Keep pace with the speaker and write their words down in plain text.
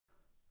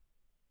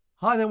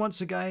Hi there once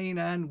again,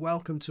 and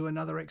welcome to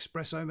another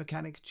Expresso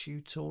mechanic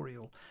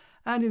tutorial.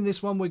 And in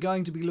this one we're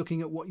going to be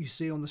looking at what you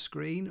see on the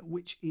screen,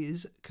 which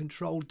is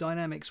controlled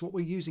dynamics. What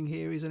we're using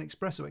here is an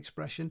Expresso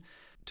expression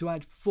to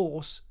add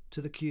force to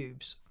the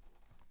cubes.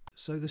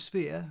 So the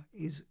sphere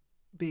is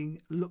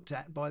being looked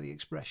at by the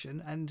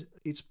expression and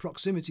its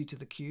proximity to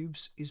the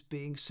cubes is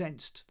being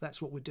sensed.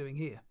 That's what we're doing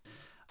here.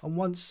 And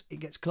once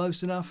it gets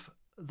close enough,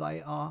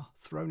 they are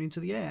thrown into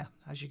the air,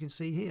 as you can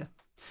see here.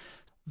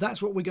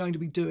 That's what we're going to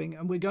be doing,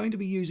 and we're going to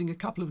be using a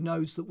couple of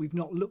nodes that we've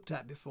not looked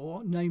at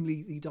before,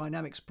 namely the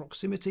dynamics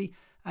proximity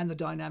and the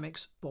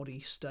dynamics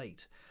body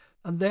state.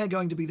 And they're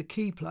going to be the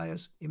key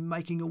players in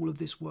making all of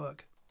this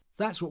work.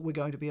 That's what we're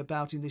going to be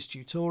about in this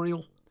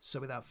tutorial, so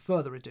without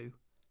further ado,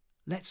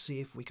 let's see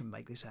if we can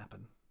make this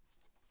happen.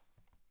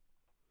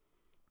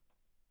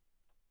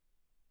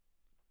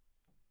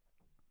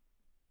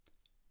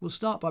 We'll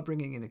start by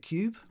bringing in a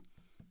cube,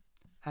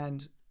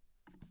 and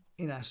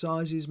in our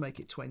sizes make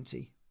it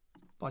 20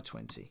 by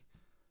 20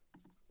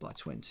 by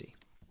 20.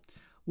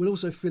 We'll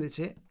also fillet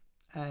it,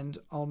 and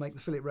I'll make the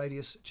fillet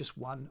radius just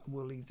 1 and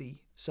we'll leave the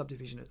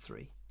subdivision at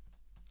 3.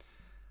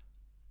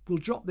 We'll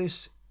drop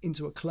this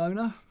into a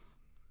cloner,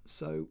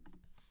 so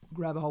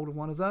grab a hold of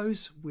one of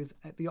those with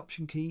the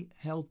option key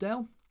held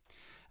down,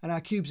 and our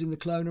cube's in the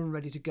cloner and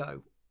ready to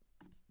go.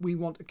 We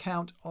want a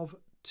count of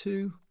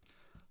 2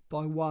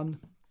 by 1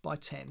 by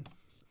 10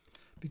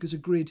 because a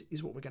grid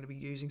is what we're going to be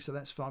using, so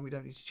that's fine, we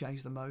don't need to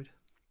change the mode.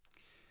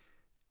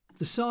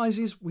 The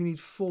sizes, we need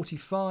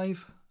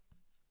 45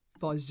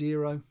 by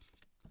 0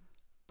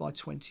 by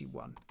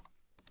 21.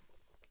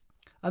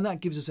 And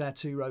that gives us our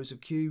 2 rows of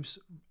cubes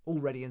all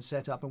ready and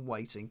set up and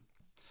waiting.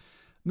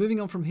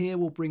 Moving on from here,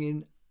 we'll bring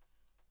in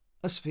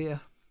a sphere.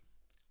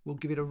 We'll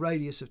give it a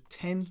radius of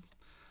 10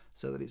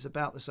 so that it's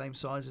about the same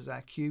size as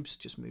our cubes.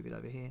 Just move it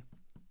over here.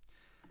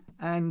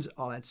 And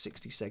I'll add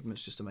 60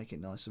 segments just to make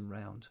it nice and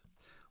round.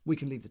 We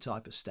can leave the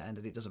type as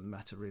standard. It doesn't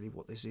matter really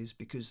what this is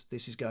because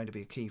this is going to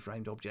be a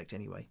keyframed object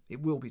anyway.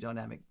 It will be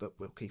dynamic, but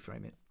we'll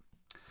keyframe it.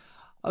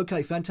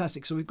 Okay,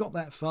 fantastic. So we've got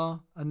that far,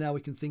 and now we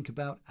can think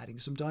about adding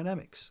some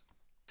dynamics.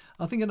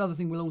 I think another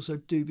thing we'll also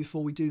do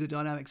before we do the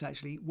dynamics,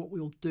 actually, what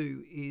we'll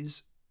do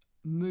is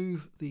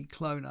move the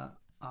cloner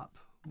up.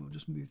 We'll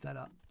just move that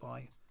up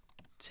by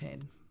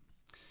 10.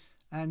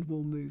 And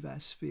we'll move our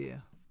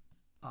sphere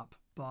up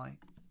by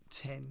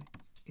 10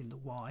 in the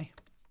Y.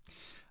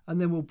 And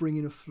then we'll bring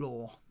in a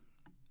floor.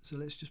 So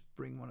let's just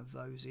bring one of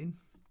those in.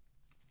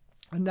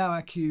 And now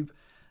our cube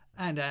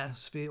and our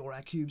sphere, or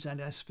our cubes and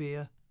our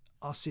sphere,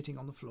 are sitting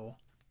on the floor.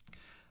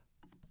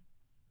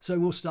 So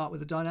we'll start with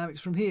the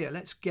dynamics from here.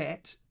 Let's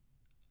get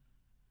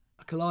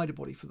a collider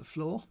body for the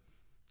floor.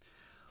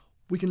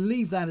 We can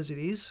leave that as it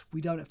is.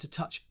 We don't have to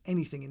touch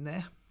anything in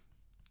there.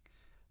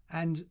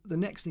 And the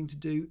next thing to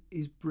do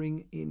is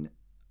bring in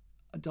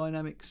a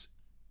dynamics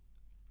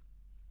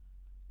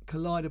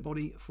collider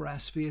body for our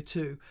sphere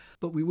too,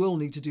 but we will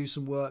need to do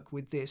some work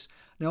with this.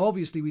 Now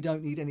obviously we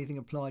don't need anything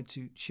applied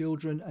to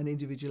children, and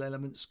individual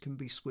elements can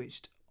be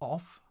switched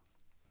off.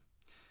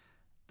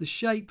 The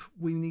shape,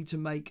 we need to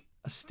make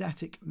a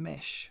static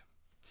mesh,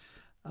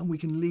 and we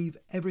can leave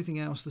everything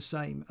else the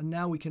same, and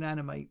now we can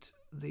animate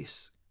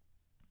this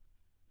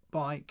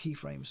by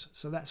keyframes,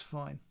 so that's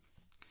fine.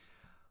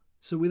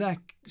 So with our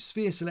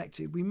sphere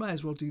selected, we may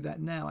as well do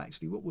that now.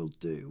 Actually, what we'll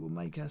do, we'll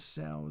make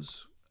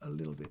ourselves a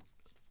little bit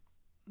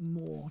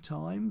more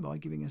time by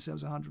giving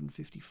ourselves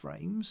 150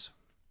 frames.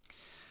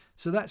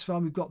 So that's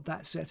fine, we've got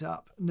that set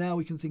up. Now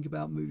we can think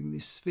about moving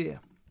this sphere.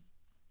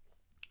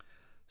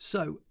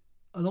 So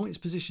along its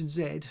position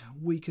Z,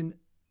 we can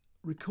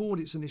record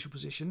its initial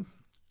position,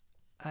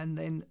 and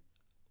then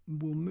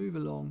we'll move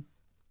along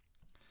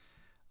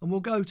and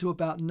we'll go to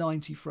about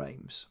 90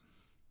 frames,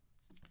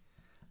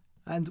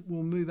 and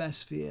we'll move our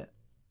sphere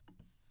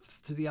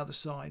to the other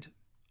side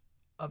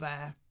of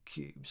our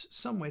cubes,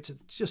 somewhere to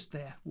just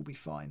there will be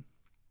fine.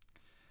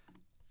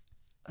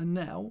 And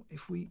now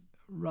if we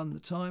run the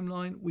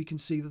timeline, we can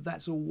see that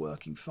that's all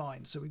working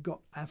fine. So we've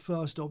got our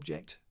first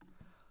object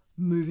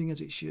moving as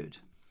it should.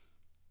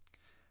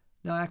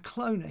 Now our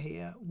cloner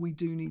here, we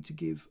do need to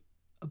give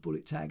a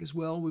bullet tag as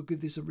well. We'll give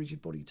this a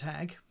rigid body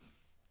tag,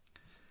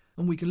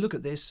 and we can look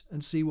at this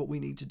and see what we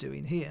need to do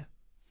in here.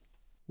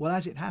 Well,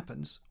 as it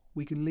happens,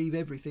 we can leave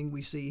everything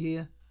we see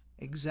here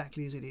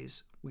exactly as it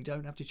is. We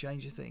don't have to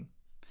change a thing.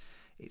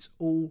 It's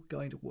all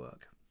going to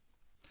work.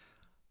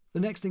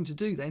 The next thing to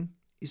do then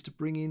is to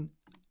bring in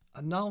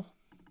a null,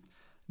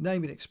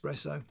 name it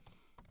Expresso.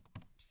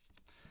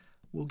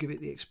 We'll give it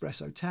the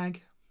Expresso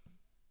tag.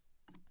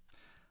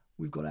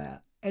 We've got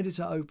our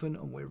editor open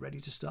and we're ready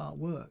to start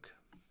work.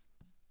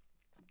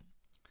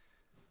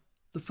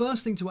 The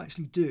first thing to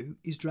actually do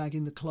is drag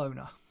in the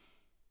cloner,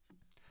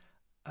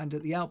 and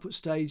at the output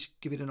stage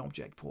give it an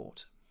object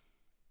port.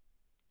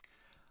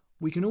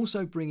 We can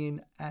also bring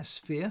in our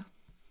sphere,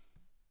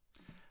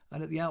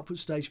 and at the output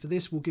stage for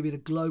this we'll give it a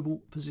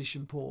global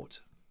position port.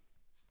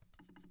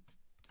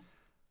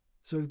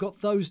 So we've got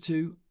those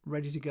two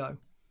ready to go.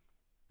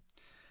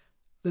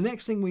 The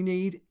next thing we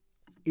need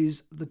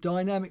is the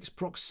dynamics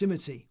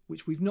proximity,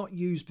 which we've not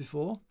used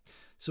before.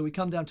 So we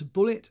come down to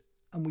bullet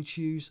and we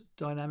choose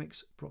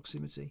dynamics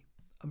proximity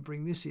and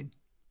bring this in.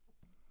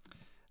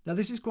 Now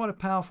this is quite a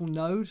powerful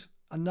node,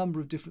 a number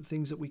of different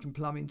things that we can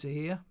plumb into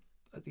here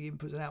at the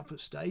input and output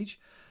stage.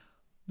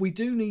 We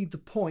do need the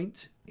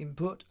point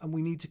input, and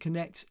we need to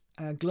connect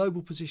our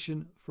global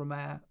position from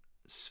our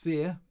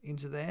sphere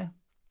into there.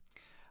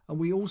 And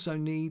we also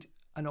need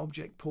an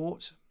object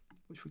port,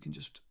 which we can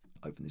just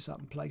open this up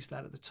and place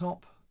that at the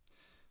top.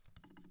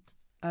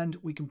 And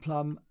we can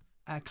plumb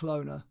our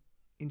cloner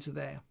into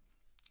there.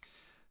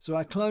 So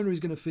our cloner is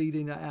going to feed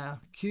in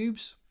our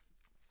cubes,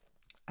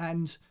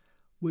 and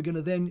we're going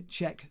to then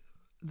check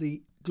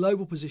the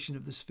global position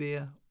of the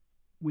sphere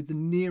with the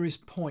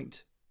nearest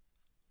point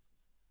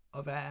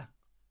of our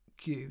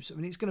cubes. I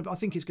mean, I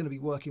think it's going to be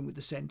working with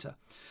the center.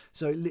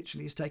 So it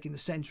literally is taking the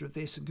center of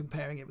this and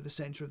comparing it with the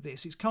center of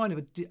this. It's kind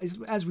of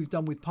as we've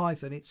done with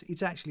Python,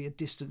 it's actually a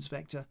distance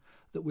vector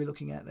that we're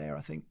looking at there,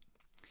 I think.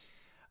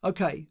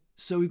 Okay,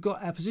 so we've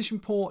got our position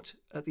port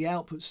at the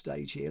output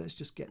stage here. Let's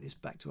just get this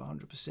back to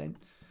 100%.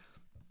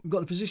 We've got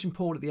the position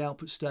port at the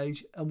output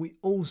stage, and we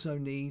also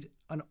need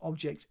an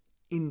object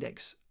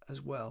index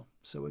as well.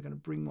 So we're going to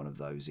bring one of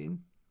those in.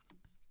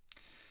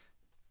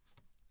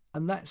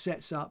 And that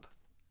sets up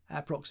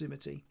our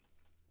proximity.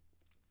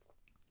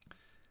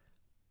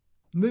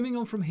 Moving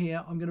on from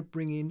here, I'm going to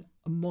bring in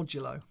a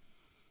modulo.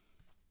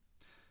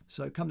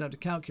 So come down to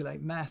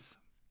calculate math.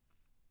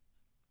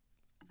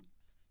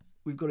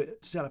 We've got it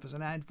set up as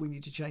an add. We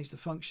need to change the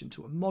function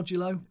to a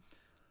modulo.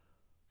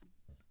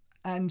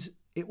 And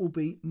it will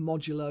be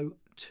modulo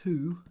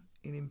 2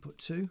 in input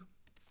 2.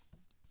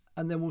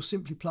 And then we'll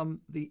simply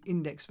plumb the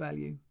index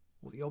value,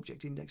 or the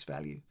object index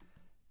value,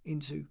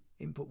 into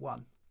input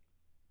 1.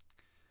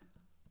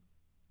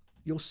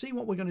 You'll see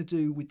what we're going to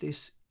do with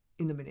this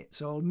in a minute.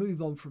 So I'll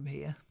move on from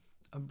here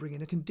and bring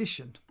in a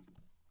condition.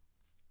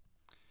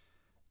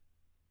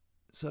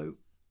 So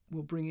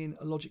we'll bring in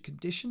a logic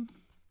condition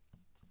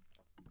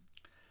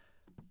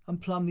and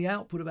plumb the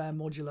output of our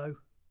modulo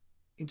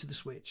into the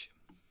switch.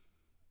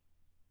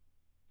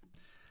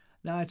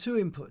 Now our two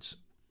inputs.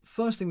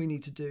 First thing we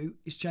need to do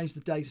is change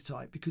the data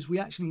type, because we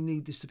actually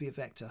need this to be a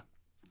vector.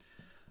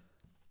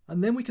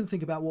 And then we can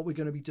think about what we're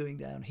going to be doing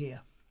down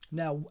here.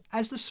 Now,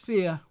 as the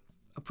sphere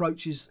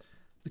approaches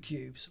the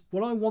cubes,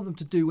 what I want them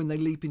to do when they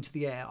leap into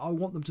the air, I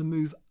want them to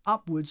move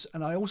upwards,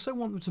 and I also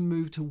want them to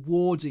move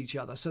towards each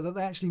other so that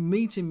they actually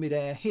meet in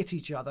midair, hit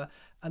each other,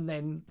 and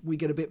then we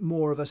get a bit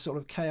more of a sort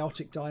of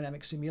chaotic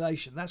dynamic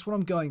simulation. That's what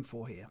I'm going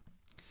for here.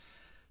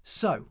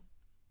 So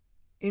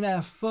in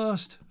our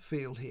first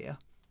field here,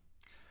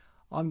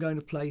 I'm going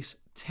to place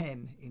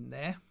 10 in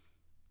there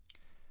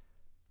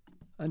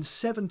and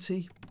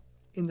 70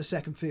 in the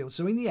second field.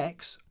 So in the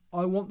X,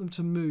 I want them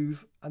to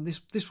move, and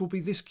this will be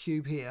this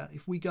cube here.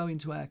 If we go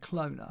into our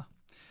cloner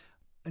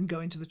and go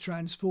into the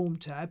transform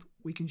tab,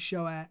 we can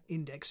show our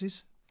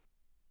indexes.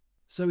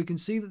 So we can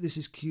see that this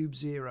is cube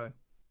 0.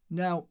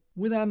 Now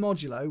with our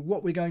modulo,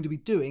 what we're going to be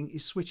doing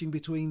is switching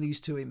between these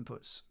two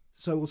inputs.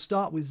 So we'll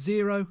start with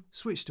 0,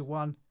 switch to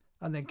 1,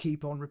 and then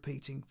keep on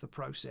repeating the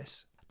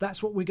process.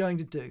 That's what we're going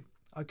to do,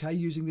 okay,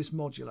 using this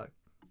modulo.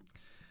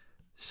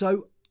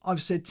 So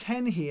I've said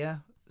 10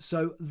 here.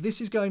 So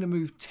this is going to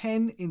move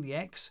 10 in the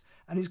X,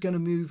 and it's going to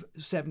move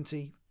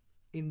 70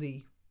 in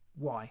the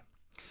Y.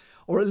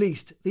 Or at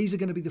least these are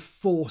going to be the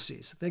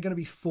forces. They're going to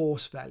be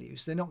force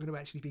values. They're not going to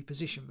actually be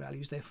position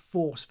values. They're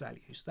force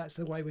values. That's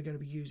the way we're going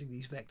to be using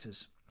these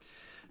vectors.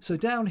 So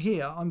down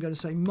here, I'm going to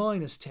say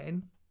minus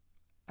 10,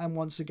 and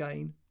once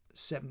again,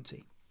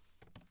 70.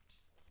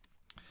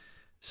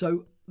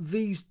 So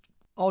these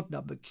odd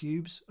number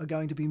cubes are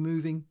going to be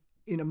moving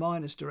in a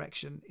minus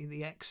direction in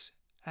the X,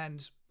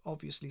 and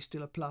obviously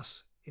still a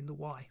plus in the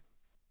Y.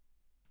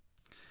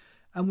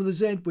 And with the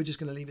Z, we're just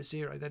going to leave it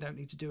 0. They don't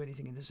need to do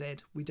anything in the Z.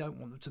 We don't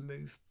want them to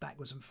move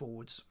backwards and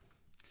forwards.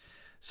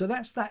 So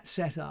that's that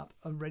set up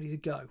and ready to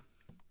go.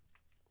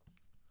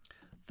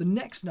 The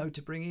next node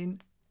to bring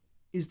in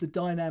is the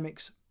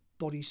dynamics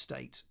body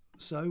state.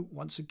 So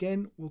once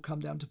again, we'll come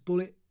down to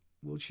bullet.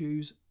 We'll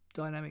choose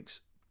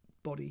dynamics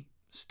body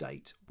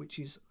state, which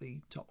is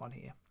the top one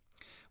here.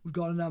 We've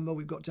got a number,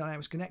 we've got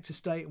dynamics connector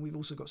state, and we've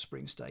also got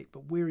spring state,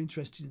 but we're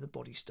interested in the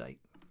body state.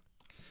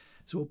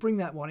 So we'll bring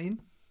that one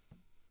in.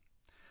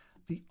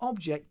 The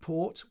object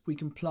port, we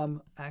can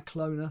plumb our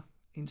cloner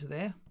into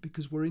there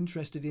because we're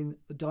interested in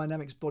the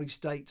dynamics body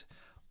state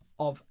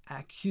of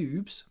our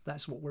cubes.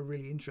 That's what we're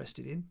really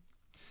interested in.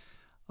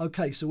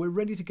 Okay, so we're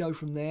ready to go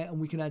from there, and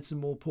we can add some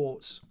more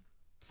ports.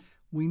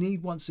 We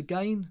need, once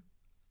again,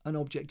 an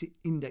object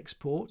index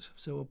port,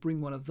 so we'll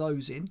bring one of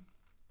those in.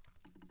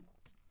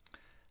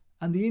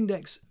 And the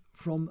index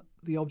from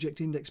the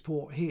object index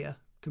port here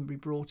can be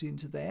brought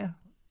into there.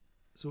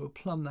 So we'll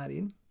plumb that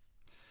in.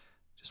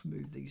 Just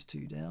move these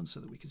two down so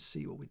that we can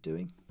see what we're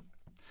doing.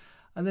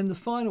 And then the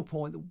final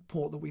port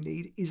that we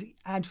need is the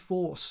add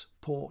force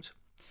port.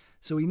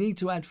 So we need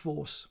to add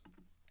force.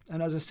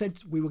 And as I said,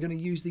 we were going to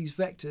use these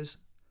vectors.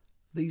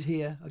 These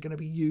here are going to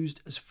be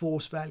used as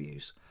force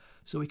values.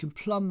 So we can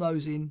plumb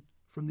those in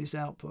from this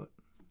output.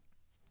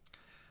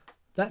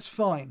 That's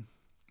fine.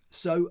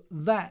 So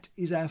that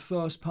is our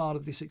first part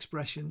of this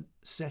expression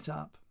set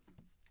up.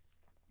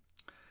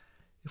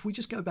 If we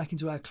just go back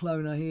into our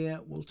cloner here,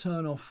 we'll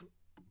turn off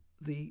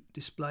the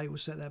display, we'll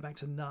set that back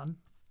to none,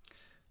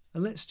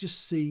 and let's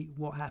just see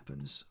what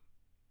happens.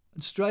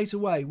 And straight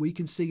away we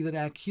can see that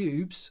our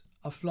cubes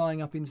are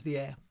flying up into the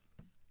air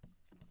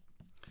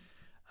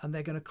and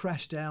they're going to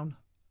crash down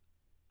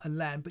and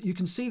land, but you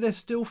can see they're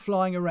still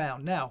flying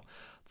around. Now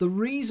the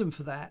reason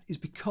for that is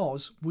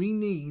because we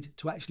need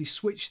to actually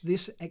switch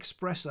this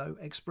Expresso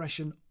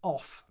expression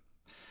off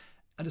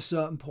at a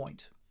certain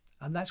point,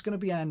 and that's going to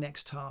be our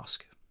next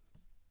task.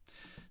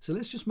 So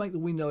let's just make the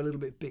window a little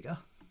bit bigger.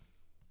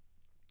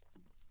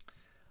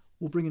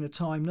 We'll bring in a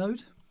time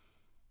node.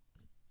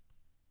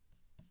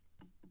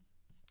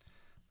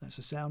 That's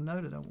a sound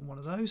node. I don't want one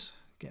of those.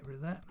 Get rid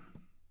of that.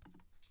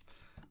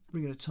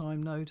 Bring in a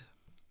time node.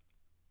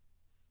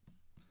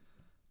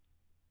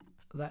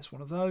 That's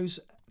one of those.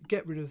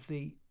 Get rid of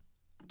the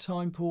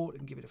time port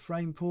and give it a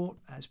frame port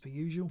as per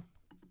usual.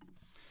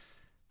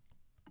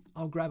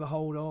 I'll grab a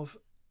hold of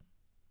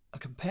a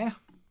compare.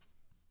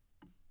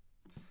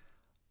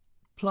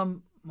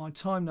 Plumb my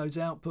time node's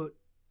output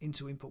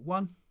into input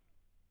 1.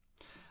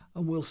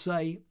 And we'll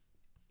say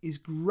is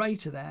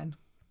greater than,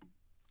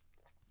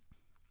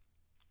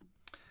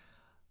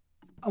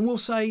 and we'll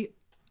say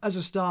as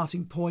a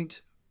starting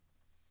point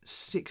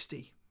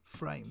 60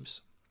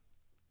 frames.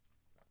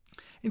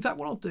 In fact,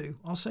 what I'll do,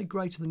 I'll say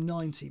greater than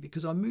 90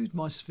 because I moved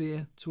my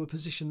sphere to a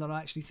position that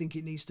I actually think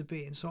it needs to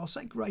be in. So I'll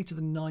say greater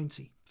than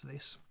 90 for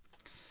this.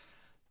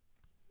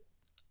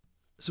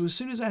 So as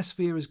soon as our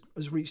sphere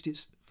has reached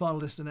its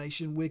final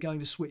destination, we're going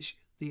to switch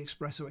the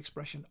Expresso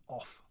expression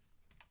off.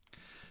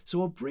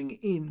 So I'll bring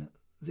in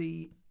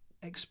the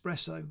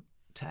Expresso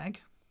tag,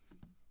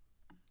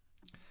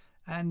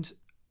 and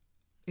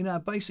in our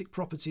basic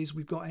properties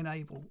we've got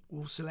enable.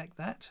 We'll select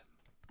that.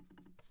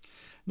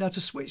 Now to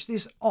switch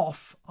this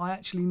off I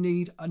actually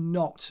need a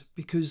not,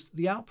 because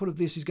the output of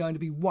this is going to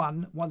be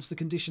 1 once the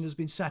condition has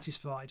been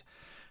satisfied.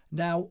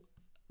 Now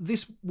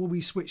this will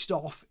be switched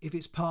off if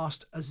it's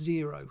past a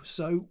 0,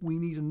 so we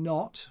need a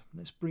not.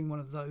 Let's bring one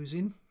of those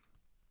in.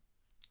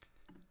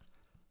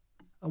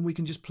 And we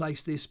can just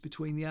place this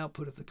between the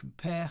output of the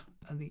compare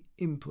and the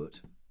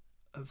input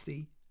of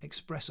the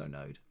Expresso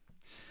node.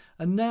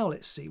 And now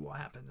let's see what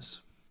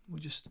happens. We'll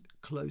just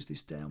close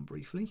this down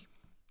briefly.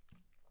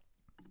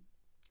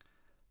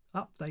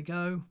 Up they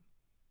go,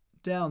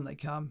 down they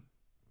come,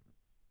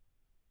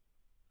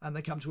 and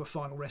they come to a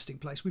final resting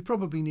place. We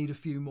probably need a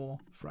few more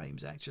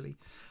frames actually.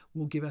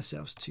 We'll give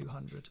ourselves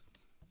 200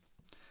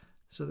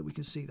 so that we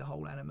can see the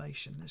whole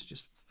animation. Let's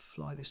just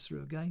fly this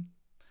through again.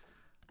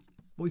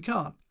 But we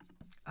can't.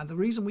 And the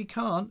reason we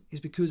can't is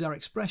because our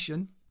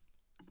expression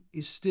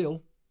is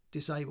still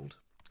disabled.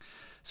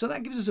 So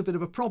that gives us a bit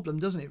of a problem,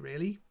 doesn't it,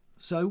 really?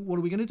 So what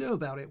are we going to do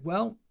about it?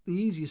 Well, the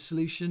easiest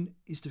solution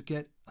is to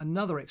get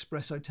another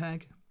Expresso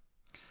tag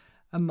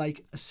and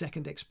make a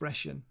second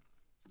expression.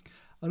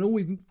 And all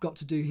we've got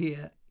to do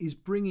here is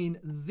bring in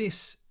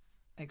this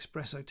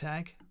Expresso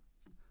tag.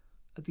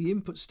 At the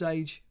input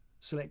stage,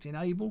 select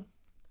enable.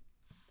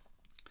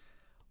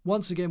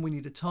 Once again, we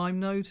need a time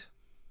node.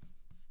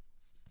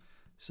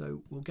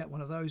 So we'll get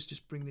one of those,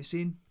 just bring this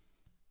in.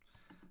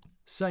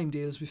 Same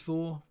deal as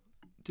before,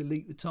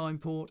 delete the time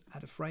port,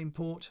 add a frame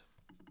port.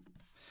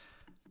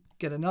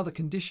 Get another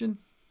condition,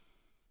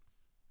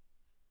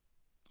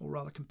 or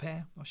rather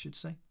compare, I should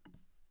say.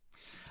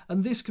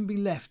 And this can be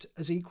left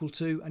as equal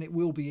to, and it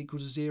will be equal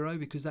to 0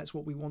 because that's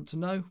what we want to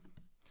know.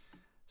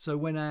 So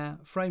when our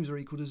frames are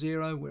equal to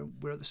 0,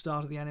 we're at the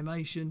start of the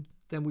animation,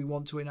 then we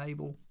want to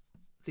enable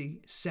the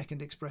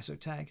second Expresso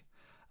tag.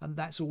 And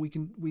that's all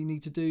we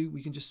need to do.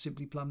 We can just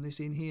simply plumb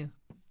this in here.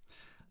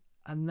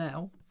 And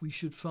now we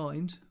should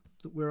find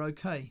that we're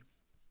okay.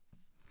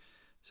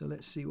 So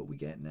let's see what we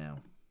get now.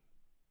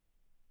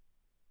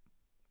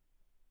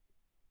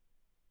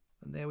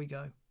 And there we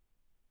go.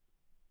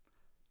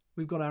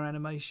 We've got our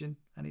animation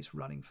and it's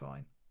running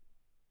fine.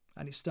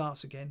 And it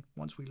starts again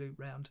once we loop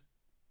round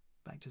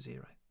back to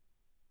 0.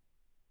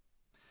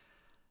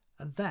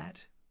 And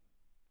that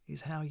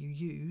is how you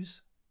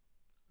use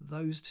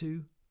those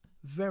two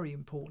very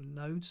important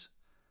nodes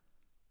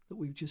that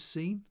we've just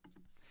seen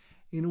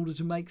in order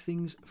to make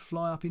things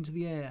fly up into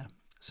the air.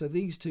 So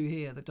these two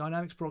here, the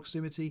dynamics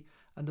proximity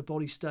and the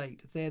body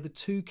state, they're the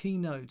two key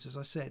nodes, as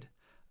I said.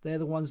 They're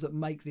the ones that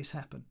make this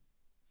happen.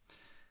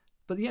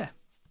 But yeah,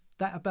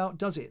 that about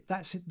does it.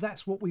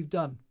 That's what we've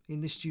done in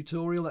this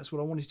tutorial. That's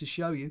what I wanted to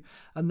show you,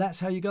 and that's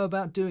how you go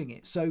about doing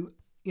it. So,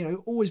 you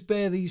know, always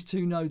bear these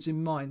two nodes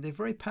in mind. They're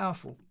very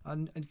powerful,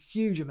 and a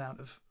huge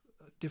amount of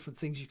different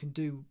things you can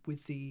do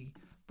with the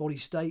body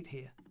state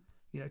here.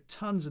 You know,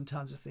 tons and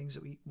tons of things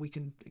that we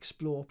can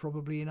explore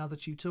probably in other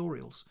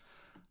tutorials.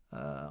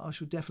 I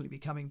shall definitely be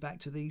coming back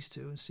to these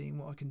two and seeing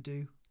what I can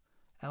do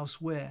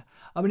elsewhere.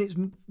 I mean, it's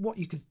what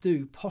you could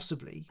do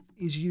possibly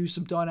is use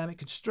some dynamic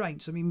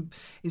constraints. I mean,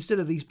 instead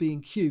of these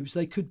being cubes,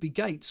 they could be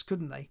gates,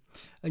 couldn't they?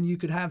 And you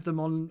could have them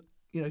on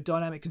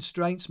dynamic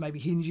constraints, maybe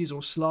hinges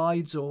or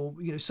slides, or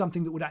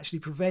something that would actually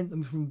prevent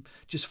them from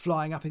just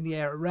flying up in the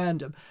air at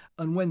random.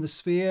 And when the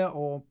sphere,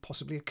 or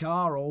possibly a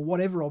car, or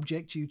whatever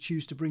object you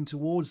choose to bring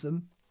towards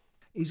them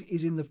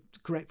is in the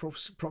correct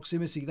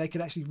proximity, they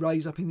could actually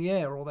raise up in the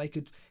air, or they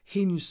could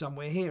hinge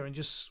somewhere here and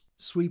just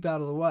sweep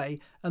out of the way.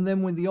 And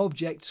then when the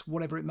object,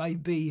 whatever it may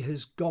be,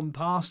 has gone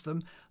past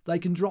them, they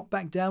can drop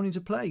back down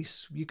into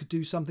place. You could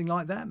do something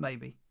like that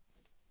maybe.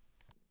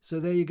 So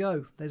there you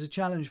go. There's a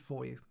challenge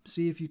for you.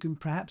 See if you can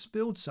perhaps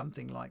build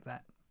something like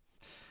that.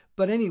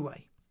 But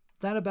anyway,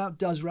 that about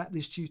does wrap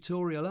this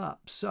tutorial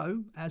up.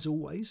 So, as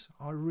always,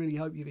 I really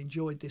hope you've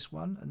enjoyed this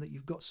one and that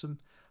you've got some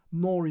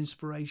more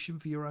inspiration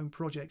for your own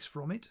projects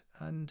from it.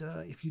 And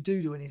if you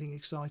do anything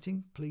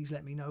exciting, please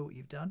let me know what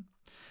you've done.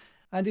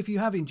 And if you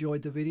have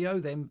enjoyed the video,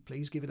 then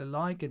please give it a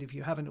like. And if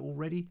you haven't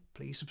already,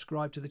 please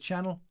subscribe to the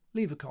channel,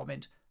 leave a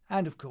comment,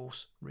 and of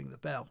course, ring the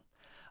bell.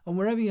 And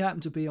wherever you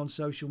happen to be on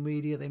social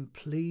media, then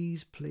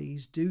please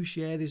do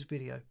share this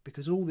video,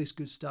 because all this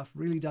good stuff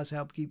really does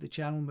help keep the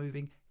channel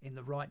moving in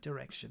the right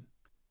direction.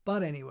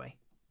 But anyway,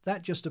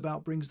 that just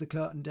about brings the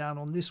curtain down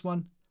on this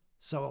one.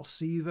 So I'll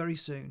see you very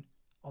soon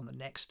on the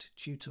next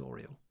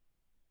tutorial.